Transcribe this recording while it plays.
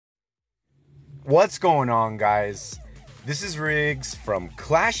What's going on, guys? This is Riggs from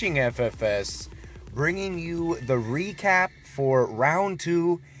Clashing FFS, bringing you the recap for round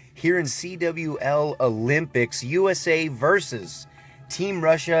 2 here in CWL Olympics. USA versus Team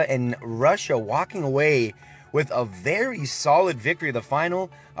Russia, and Russia walking away with a very solid victory. The final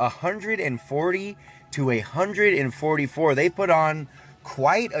 140 to 144. They put on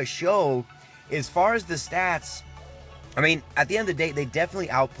quite a show. As far as the stats, I mean, at the end of the day, they definitely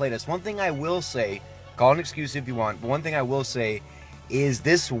outplayed us. One thing I will say, call an excuse if you want, but one thing I will say is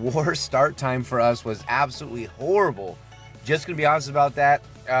this war start time for us was absolutely horrible. Just gonna be honest about that.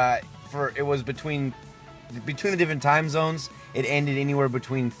 It was between the different time zones. It ended anywhere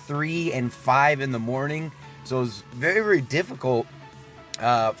between 3 and 5 in the morning, so it was very, very difficult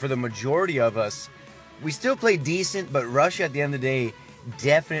for the majority of us. We still played decent, but Russia at the end of the day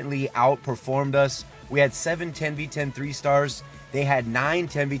definitely outperformed us. We had 7 10v10 3-stars. They had 9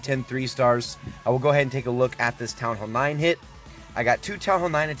 10v10 3-stars. I will go ahead and take a look at this Town Hall 9 hit. I got 2 Town Hall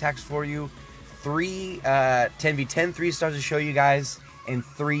 9 attacks for you, 3 10v10 3-stars to show you guys, and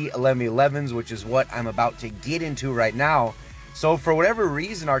 3 11v11s, which is what I'm about to get into right now. So for whatever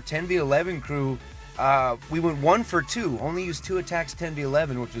reason, our 10v11 crew, we went 1 for 2. Only used 2 attacks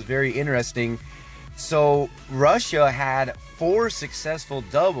 10v11, which was very interesting. So Russia had 4 successful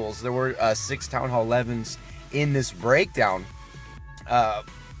doubles. There were 6 Town Hall 11s in this breakdown.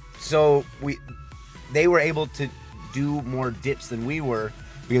 So they were able to do more dips than we were,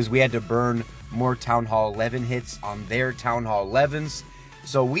 because we had to burn more Town Hall 11 hits on their Town Hall 11s.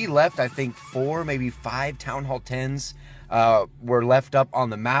 So we left, I think, 4, maybe 5 Town Hall 10s were left up on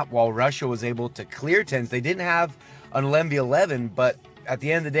the map, while Russia was able to clear 10s. They didn't have an 11v11, but at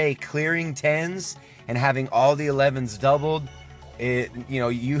the end of the day, clearing 10s and having all the 11s doubled, it,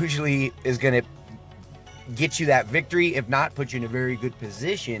 usually is going to get you that victory, if not put you in a very good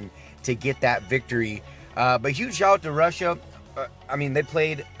position to get that victory. But huge shout out to Russia. I mean, they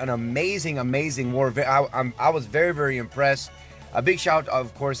played an amazing, amazing war. I was very, very impressed. A big shout out,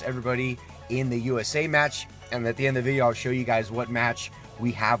 of course, everybody in the USA match. And at the end of the video, I'll show you guys what match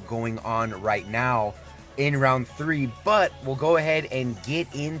we have going on right now in round 3. But we'll go ahead and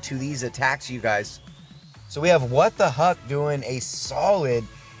get into these attacks, you guys. So we have What the Huck doing a solid.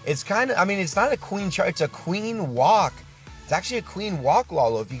 It's kind of, I mean, it's not a queen chart, it's a queen walk. It's actually a queen walk,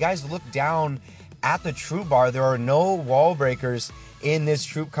 Lalo. If you guys look down at the troop bar, there are no wall breakers in this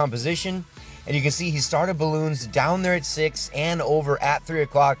troop composition. And you can see he started balloons down there at 6 and over at 3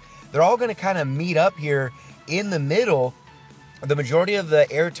 o'clock. They're all going to kind of meet up here in the middle. The majority of the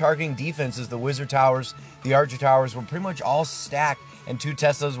air targeting defenses, the wizard towers, the archer towers, were pretty much all stacked, and 2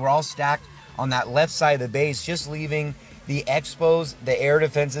 Teslas were all stacked on that left side of the base, just leaving the expos, the air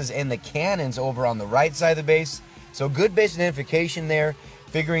defenses, and the cannons over on the right side of the base. So good base identification there,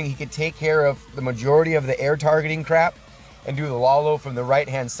 figuring he could take care of the majority of the air targeting crap and do the Lalo from the right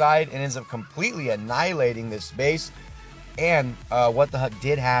hand side, and ends up completely annihilating this base. And What the Huck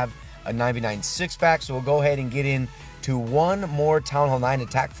did have a 9v9 6-pack, so we'll go ahead and get into one more Town Hall 9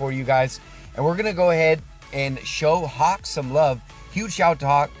 attack for you guys. And we're going to go ahead and show Hawk some love. Huge shout out to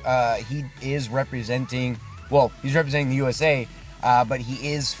Hawk. He is representing, well, he's representing the USA, but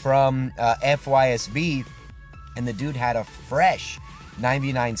he is from FYSB, and the dude had a fresh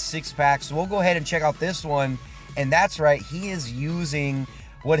 9v9 6-pack. So we'll go ahead and check out this one. And that's right, he is using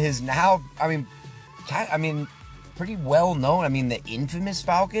what is now, I mean, pretty well known. I mean, the infamous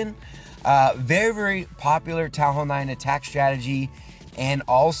Falcon. Very, very popular Town Hall 9 attack strategy, and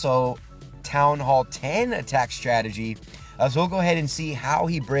also Town Hall 10 attack strategy. So we'll go ahead and see how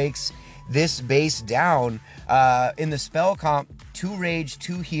he breaks this base down. In the spell comp, 2 rage,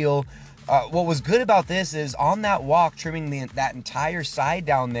 2 heal. What was good about this is on that walk, trimming that entire side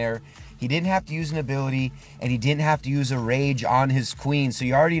down there, he didn't have to use an ability, and he didn't have to use a rage on his queen. So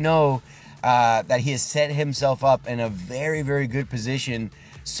you already know that he has set himself up in a very, very good position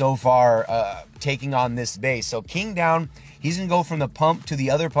so far, taking on this base. So king down, he's gonna go from the pump to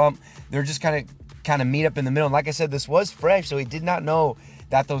the other pump. They're just kind of meet up in the middle. And like I said, this was fresh, so he did not know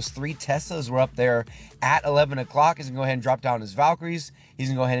that those 3 Teslas were up there at 11 o'clock. He's gonna go ahead and drop down his Valkyries. He's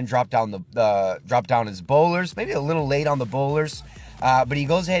gonna go ahead and drop down his bowlers. Maybe a little late on the bowlers. But he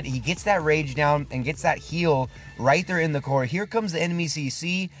goes ahead, he gets that rage down and gets that heal right there in the core. Here comes the enemy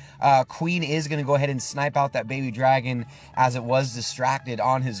CC. Queen is going to go ahead and snipe out that baby dragon as it was distracted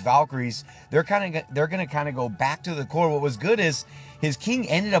on his Valkyries. They're going to kind of go back to the core. What was good is his king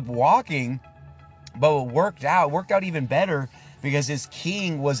ended up walking, but it worked out even better, because his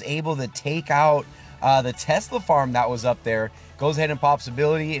king was able to take out the Tesla farm that was up there. Goes ahead and pops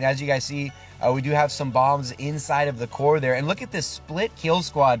ability, and as you guys see, we do have some bombs inside of the core there. And look at this split kill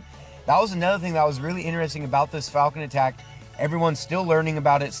squad. that was another thing that was really interesting about this Falcon attack. Everyone's still learning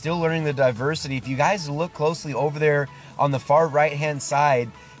about it, still learning the diversity. If you guys look closely over there on the far right-hand side,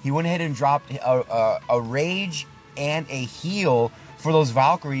 he went ahead and dropped a rage and a heal for those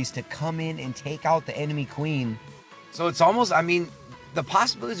Valkyries to come in and take out the enemy queen. So it's almost, I mean, the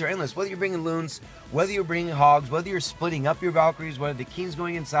possibilities are endless. Whether you're bringing loons, whether you're bringing hogs, whether you're splitting up your Valkyries, whether the king's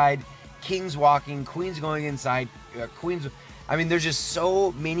going inside, king's walking, queen's going inside, queen's... I mean, there's just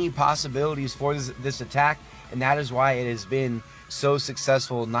so many possibilities for this attack, and that is why it has been so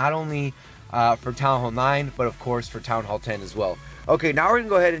successful, not only for Town Hall 9, but of course for Town Hall 10 as well. Okay, now we're going to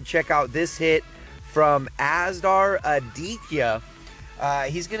go ahead and check out this hit from Asdar Aditya.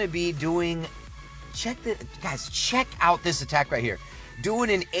 He's going to be doing... Guys, check out this attack right here.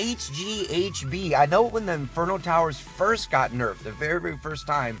 Doing an HGHB. I know when the Inferno Towers first got nerfed, the very first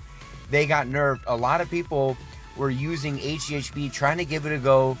time they got nerfed, a lot of people were using HGHB, trying to give it a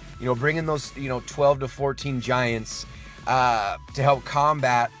go, you know, bringing those, you know, 12 to 14 giants to help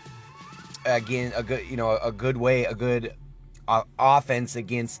combat, again, a good offense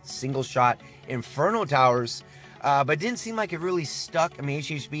against single shot Inferno Towers. But it didn't seem like it really stuck. I mean,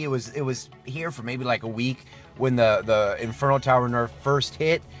 HGHB, it was here for maybe like a week when the Inferno Tower nerf first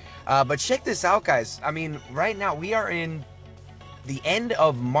hit. But check this out, guys. I mean, right now we are in the end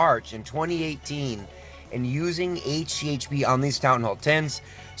of March in 2018 and using HGHB on these Town Hall 10s.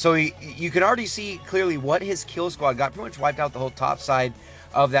 So you can already see clearly what his kill squad got. Pretty much wiped out the whole top side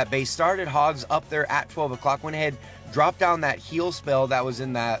of that base. Started hogs up there at 12 o'clock. Went ahead, dropped down that heal spell that was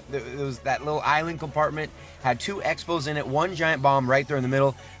in that, it was that little island compartment. Had 2 expos in it, 1 giant bomb right there in the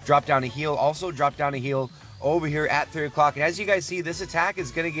middle. Dropped down a heal. Also dropped down a heal over here at 3 o'clock. And as you guys see, this attack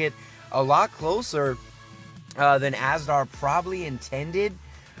is going to get a lot closer than Asdar probably intended.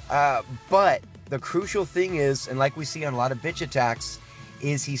 But the crucial thing is, and like we see on a lot of bitch attacks,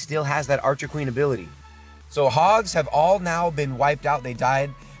 is he still has that Archer Queen ability. So hogs have all now been wiped out. They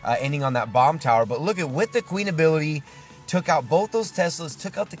died, ending on that bomb tower. But look at, with the Queen ability, took out both those Teslas,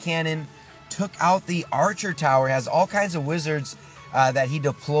 took out the cannon, took out the Archer tower. Has all kinds of wizards that he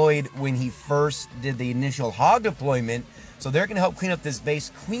deployed when he first did the initial hog deployment. So they're going to help clean up this base.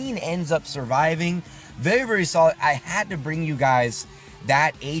 Queen ends up surviving. Very solid. I had to bring you guys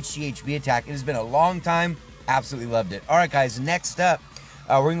that HGHB attack. It has been a long time. Absolutely loved it. All right, guys, next up,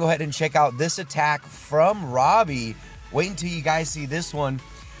 we're going to go ahead and check out this attack from Robbie. Wait until you guys see this one.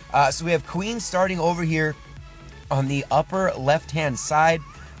 So we have Queen starting over here on the upper left-hand side.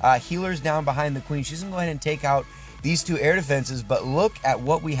 Healer's down behind the Queen. She's going to go ahead and take out these 2 air defenses, but look at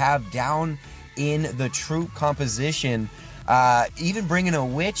what we have down in the troop composition. Even bringing a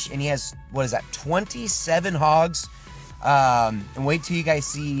witch, and he has, what is that, 27 hogs. And wait till you guys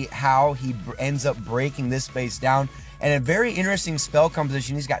see how he ends up breaking this base down. And a very interesting spell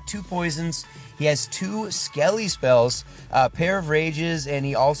composition. He's got 2 poisons. He has 2 Skelly spells, a pair of rages, and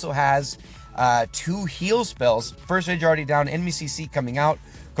he also has 2 heal spells. First rage already down, enemy CC coming out,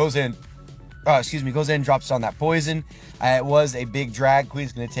 goes in, goes in, drops on that poison. It was a big drag.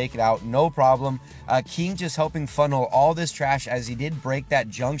 Queen's going to take it out, no problem. King just helping funnel all this trash as he did break that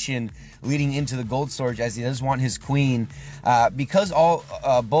junction leading into the gold storage, as he does want his Queen. Because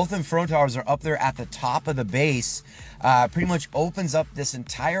both Inferno Towers are up there at the top of the base, pretty much opens up this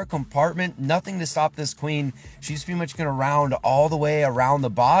entire compartment. Nothing to stop this Queen. She's pretty much going to round all the way around the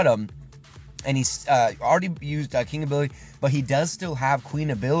bottom. And he's already used King ability, but he does still have Queen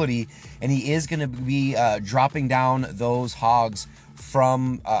ability, and he is going to be dropping down those hogs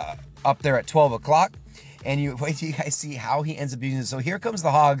from up there at 12 o'clock. And you wait till you guys see how he ends up using it. So here comes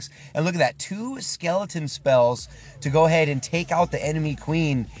the hogs, and look at that, 2 skeleton spells to go ahead and take out the enemy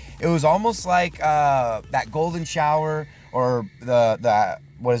Queen. It was almost like that golden shower, or the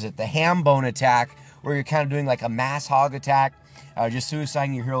what is it, the ham bone attack, where you're kind of doing like a mass hog attack. Just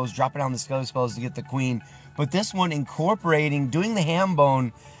suiciding your heroes, dropping down the skeleton spells to get the Queen. But this one incorporating, doing the ham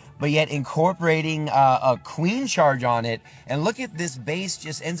bone, but yet incorporating a Queen charge on it. And look at this base,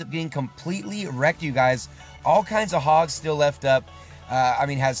 just ends up getting completely wrecked, you guys. All kinds of hogs still left up. I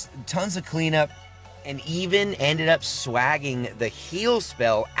mean, has tons of cleanup, and even ended up swagging the heal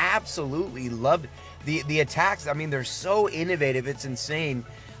spell. Absolutely loved the attacks. I mean, they're so innovative, it's insane.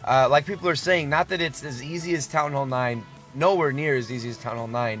 Like people are saying, not that it's as easy as Town Hall 9, nowhere near as easy as Town Hall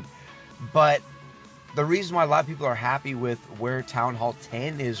 9, but the reason why a lot of people are happy with where Town Hall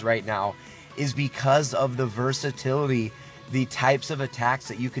 10 is right now is because of the versatility, the types of attacks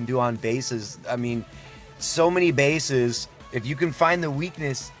that you can do on bases. I mean, so many bases, if you can find the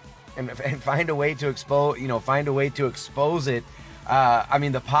weakness and find a way to expose, it, I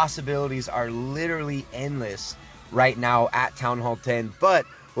mean, the possibilities are literally endless right now at Town Hall 10. But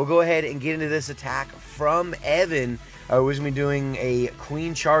we'll go ahead and get into this attack from Evan. We're going to be doing a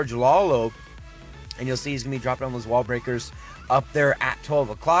queen charge Lalo, and you'll see he's going to be dropping on those wall breakers up there at 12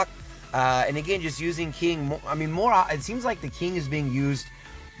 o'clock. And again, just using king. I mean, it seems like the king is being used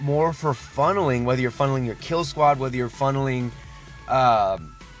more for funneling, whether you're funneling your kill squad, whether you're funneling,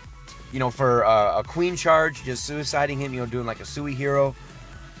 you know, for a queen charge, just suiciding him, you know, doing like a Sui hero.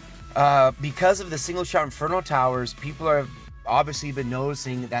 Because of the single shot Inferno Towers, people have obviously been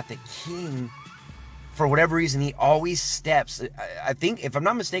noticing that the king, for whatever reason, he always steps. I think, if I'm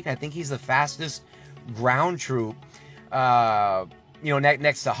not mistaken, I think he's the fastest ground troop, you know,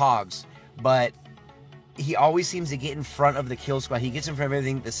 next to Hogs. But he always seems to get in front of the kill squad. He gets in front of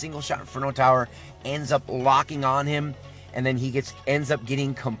everything. The single shot Inferno Tower ends up locking on him, and then he ends up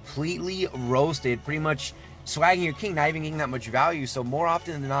getting completely roasted, pretty much swagging your king, not even getting that much value. So more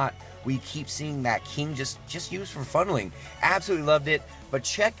often than not, we keep seeing that king just used for funneling. Absolutely loved it. But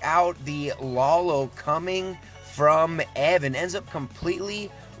check out the Lalo coming from Evan. Ends up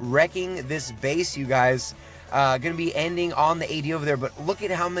completely wrecking this base, you guys. Gonna be ending on the AD over there, but look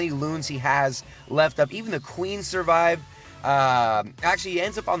at how many loons he has left up. Even the queen survived. Actually, he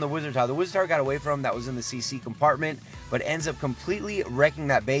ends up on the wizard tower. The wizard tower got away from him. That was in the CC compartment, but ends up completely wrecking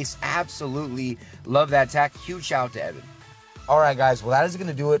that base. Absolutely love that attack. Huge shout out to Evan. All right, guys. Well, that is going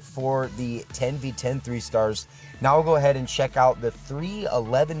to do it for the 10v10 3-stars. Now we'll go ahead and check out the 3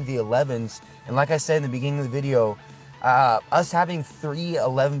 11v11s. And like I said in the beginning of the video, us having 3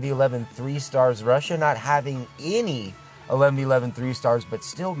 11v11 3-stars, Russia not having any 11v11 3-stars, but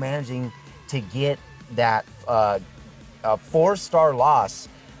still managing to get that 4-star loss.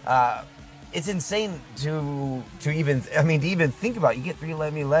 It's insane to even think about. You get 3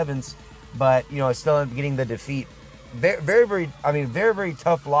 11v11s, but you know, still end up getting the defeat. Very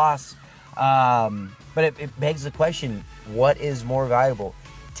tough loss. But it begs the question: what is more valuable,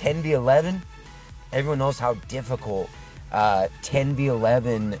 10v11? Everyone knows how difficult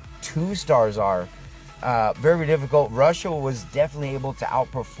 10v11 2-stars are. Very difficult. Russia was definitely able to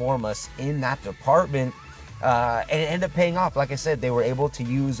outperform us in that department, and it ended up paying off. Like I said, they were able to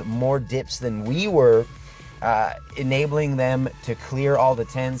use more dips than we were, enabling them to clear all the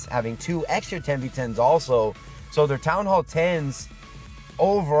 10s, having 2 extra 10v10s also. So their Town Hall 10s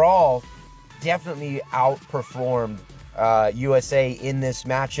overall definitely outperformed USA in this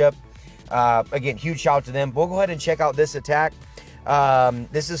matchup. Again, huge shout out to them. We'll go ahead and check out this attack.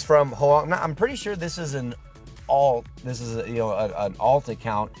 This is from Hoang. I'm pretty sure this is an alt. This is an alt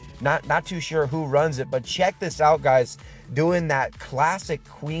account. Not too sure who runs it, but check this out, guys. Doing that classic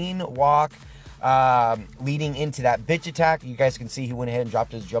queen walk, leading into that bitch attack. You guys can see he went ahead and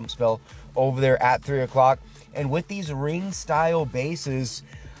dropped his jump spell over there at 3 o'clock. And with these ring style bases,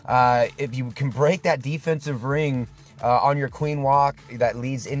 if you can break that defensive ring on your queen walk that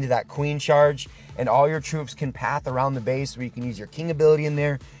leads into that queen charge, and all your troops can path around the base, where you can use your king ability in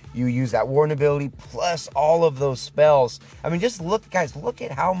there, you use that warden ability, plus all of those spells. I mean, just look, guys, look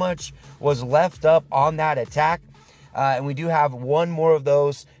at how much was left up on that attack. And we do have one more of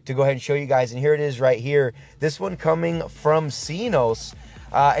those to go ahead and show you guys, and here it is right here. This one coming from Xenos.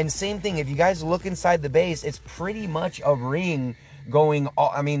 And same thing, if you guys look inside the base, it's pretty much a ring going,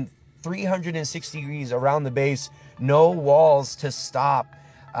 360 degrees around the base. No walls to stop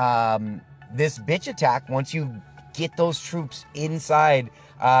this bitch attack once you get those troops inside,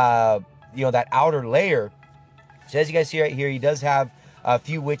 that outer layer. So as you guys see right here, he does have a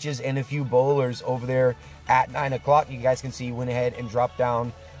few witches and a few bowlers over there at 9 o'clock. You guys can see he went ahead and dropped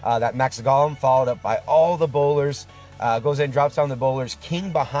down that Max Golem, followed up by all the bowlers. Goes ahead and drops down the bowlers,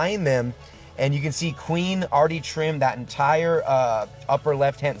 king behind them, and you can see queen already trimmed that entire upper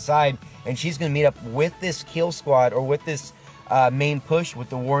left-hand side, and she's going to meet up with this kill squad, or with this main push with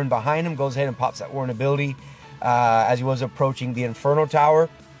the Warren behind him. Goes ahead and pops that Warren ability as he was approaching the Inferno Tower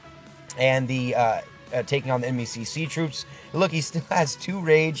and the taking on the MECC troops. Look, he still has 2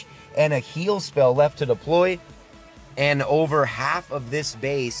 rage and a heal spell left to deploy, and over half of this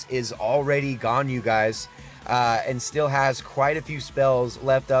base is already gone, you guys. And still has quite a few spells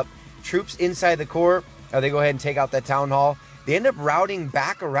left up. Troops inside the core, they go ahead and take out that town hall. They end up routing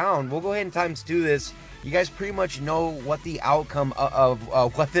back around. We'll go ahead and times 2 this. You guys pretty much know what the outcome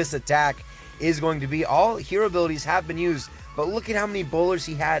of what this attack is going to be. All hero abilities have been used, but look at how many bowlers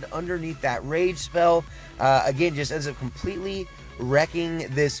he had underneath that rage spell. Again, just ends up completely wrecking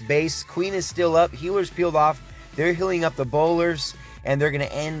this base. Queen is still up. Healers peeled off. They're healing up the bowlers, and they're going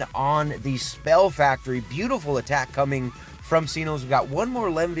to end on the Spell Factory. Beautiful attack coming from Xenos. We've got one more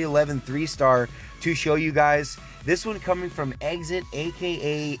 11v11 3-star to show you guys. This one coming from Exit,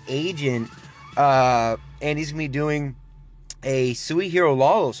 aka Agent, and he's going to be doing a Suihiro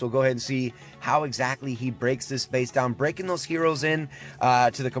Lalo. So we'll go ahead and see how exactly he breaks this base down, breaking those heroes in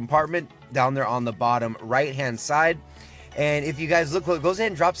to the compartment down there on the bottom right-hand side. And if you guys look, it goes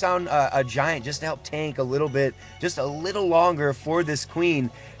ahead and drops down a giant just to help tank a little bit, just a little longer for this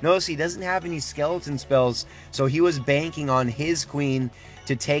queen. Notice he doesn't have any skeleton spells, so he was banking on his queen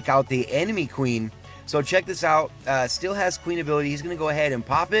to take out the enemy queen. So check this out. Still has queen ability. He's going to go ahead and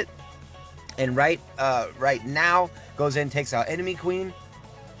pop it. And right now, goes in and takes out enemy queen.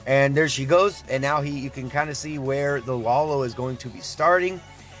 And there she goes. And now you can kind of see where the Lalo is going to be starting.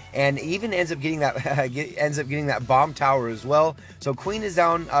 And even ends up getting that bomb tower as well. So queen is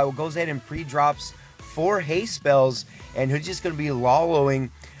down, goes ahead and pre-drops 4 haste spells, and he's just going to be Laloing,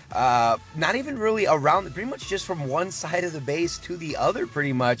 not even really around, pretty much just from one side of the base to the other,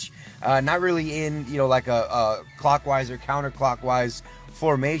 pretty much. Not really in, you know, like a clockwise or counterclockwise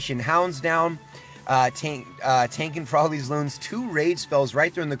formation. Hound's down, tanking for all these loons. 2 raid spells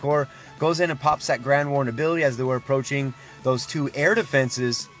right there in the core. Goes in and pops that Grand Warden ability as they were approaching those 2 air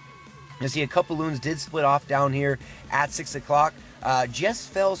defenses. You see a couple loons did split off down here at 6 o'clock. Just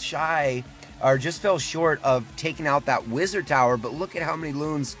fell short of taking out that wizard tower, but look at how many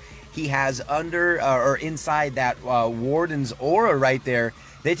loons he has under or inside that warden's aura right there.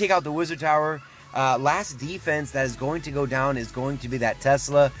 They take out the wizard tower. Last defense that is going to go down is going to be that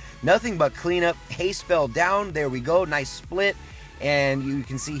Tesla. Nothing but cleanup. Haste spell down. There we go. Nice split. And you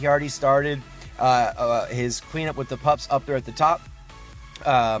can see he already started his cleanup with the pups up there at the top.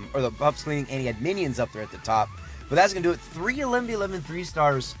 Or the pups cleaning, and he had minions up there at the top. But that's going to do it. 311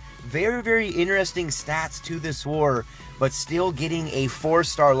 3-stars. Very, very interesting stats to this war, but still getting a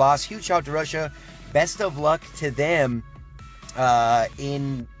 4-star loss. Huge shout out to Russia. Best of luck to them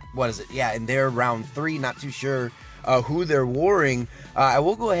in, what is it? Yeah, in their round 3. Not too sure who they're warring. I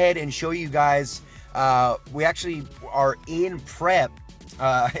will go ahead and show you guys. We actually are in prep.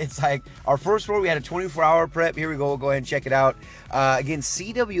 It's like our first war, we had a 24-hour prep. Here we go. We'll go ahead and check it out. Again,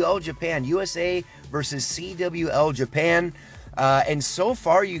 CWL Japan, USA versus CWL Japan. And so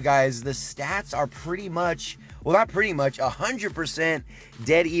far, you guys, the stats are pretty much, well, not pretty much, 100%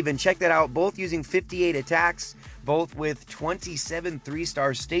 dead even. Check that out. Both using 58 attacks, both with 27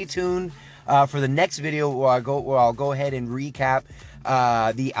 3-stars. Stay tuned for the next video where I'll go ahead and recap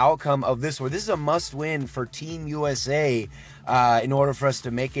the outcome of this war. This is a must-win for Team USA in order for us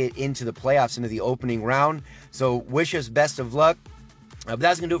to make it into the playoffs, into the opening round. So wish us best of luck. But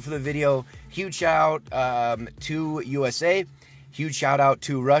that's going to do it for the video. Huge shout out to USA. Huge shout out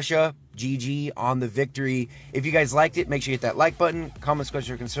to Russia. GG on the victory. If you guys liked it, make sure you hit that like button. Comments,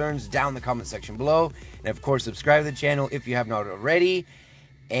 questions, or concerns down in the comment section below. And of course, subscribe to the channel if you have not already.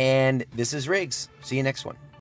 And this is Riggs. See you next one.